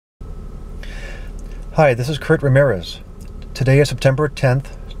Hi, this is Kurt Ramirez. Today is September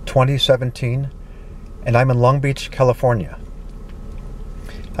 10th, 2017, and I'm in Long Beach, California.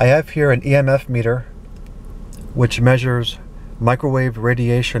 I have here an EMF meter which measures microwave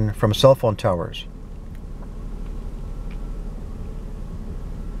radiation from cell phone towers.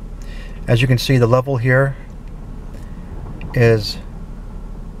 As you can see, the level here is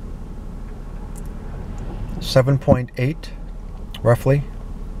 7.8, roughly.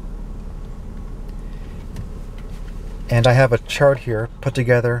 And I have a chart here put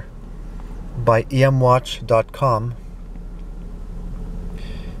together by emwatch.com,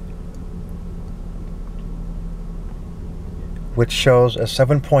 which shows a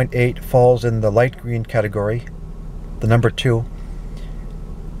 7.8 falls in the light green category, the number 2,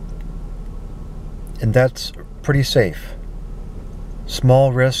 and that's pretty safe.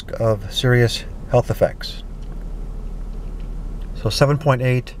 Small risk of serious health effects. So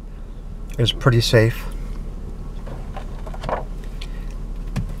 7.8 is pretty safe.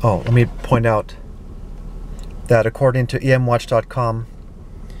 Oh, let me point out that according to emwatch.com,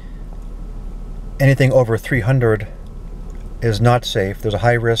 anything over 300 is not safe. There's a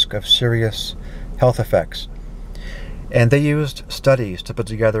high risk of serious health effects. And they used studies to put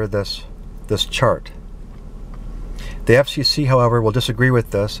together this chart. The FCC, however, will disagree with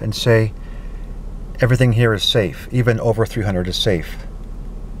this and say everything here is safe. Even over 300 is safe.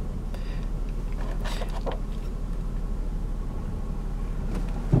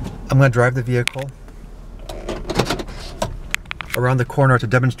 I'm going to drive the vehicle around the corner to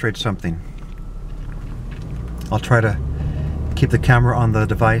demonstrate something. I'll try to keep the camera on the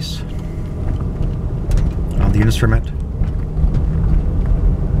device, on the instrument.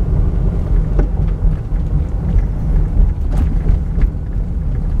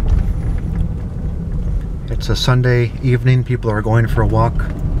 It's a Sunday evening. People are going for a walk.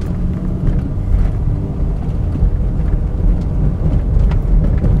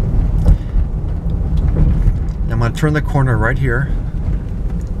 I'm going to turn the corner right here,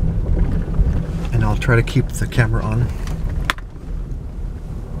 and I'll try to keep the camera on.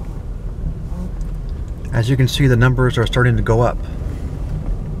 As you can see, the numbers are starting to go up.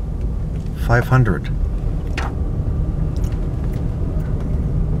 500.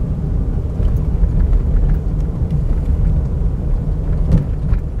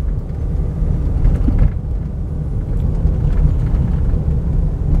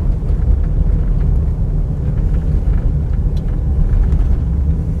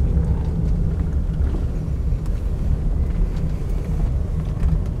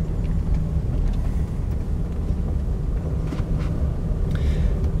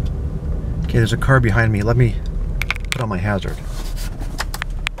 Okay, there's a car behind me. Let me put on my hazard.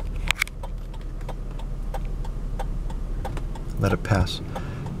 Let it pass.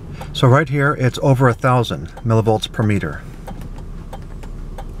 So right here, it's over 1,000 millivolts per meter.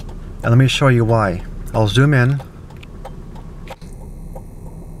 And let me show you why. I'll zoom in.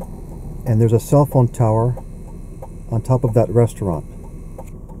 And there's a cell phone tower on top of that restaurant,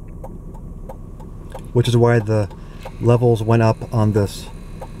 which is why the levels went up on this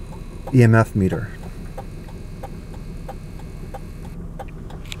EMF meter.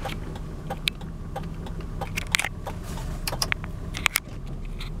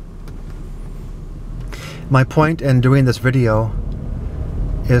 My point in doing this video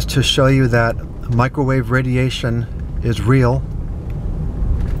is to show you that microwave radiation is real.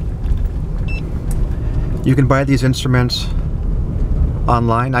 You can buy these instruments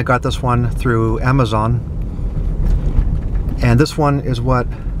online. I got this one through Amazon, and this one is what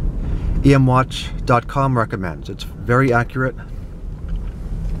emwatch.com recommends. It's very accurate.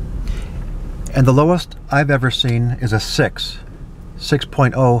 And the lowest I've ever seen is a 6.0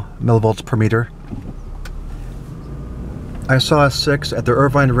 millivolts per meter. I saw a 6 at the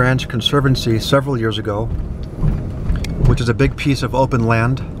Irvine Ranch Conservancy several years ago, which is a big piece of open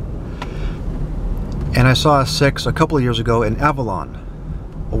land. And I saw a 6 a couple of years ago in Avalon,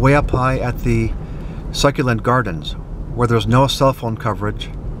 way up high at the Succulent Gardens, where there's no cell phone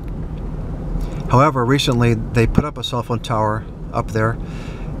coverage. However, recently they put up a cell phone tower up there,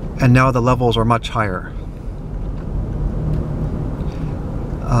 and now the levels are much higher.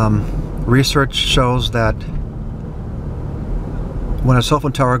 Research shows that when a cell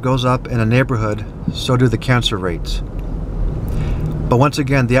phone tower goes up in a neighborhood, so do the cancer rates. But once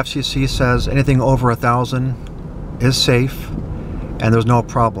again, the FCC says anything over 1,000 is safe, and there's no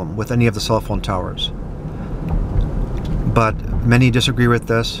problem with any of the cell phone towers. But many disagree with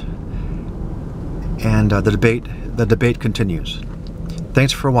this, and the debate continues.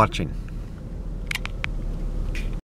 Thanks for watching.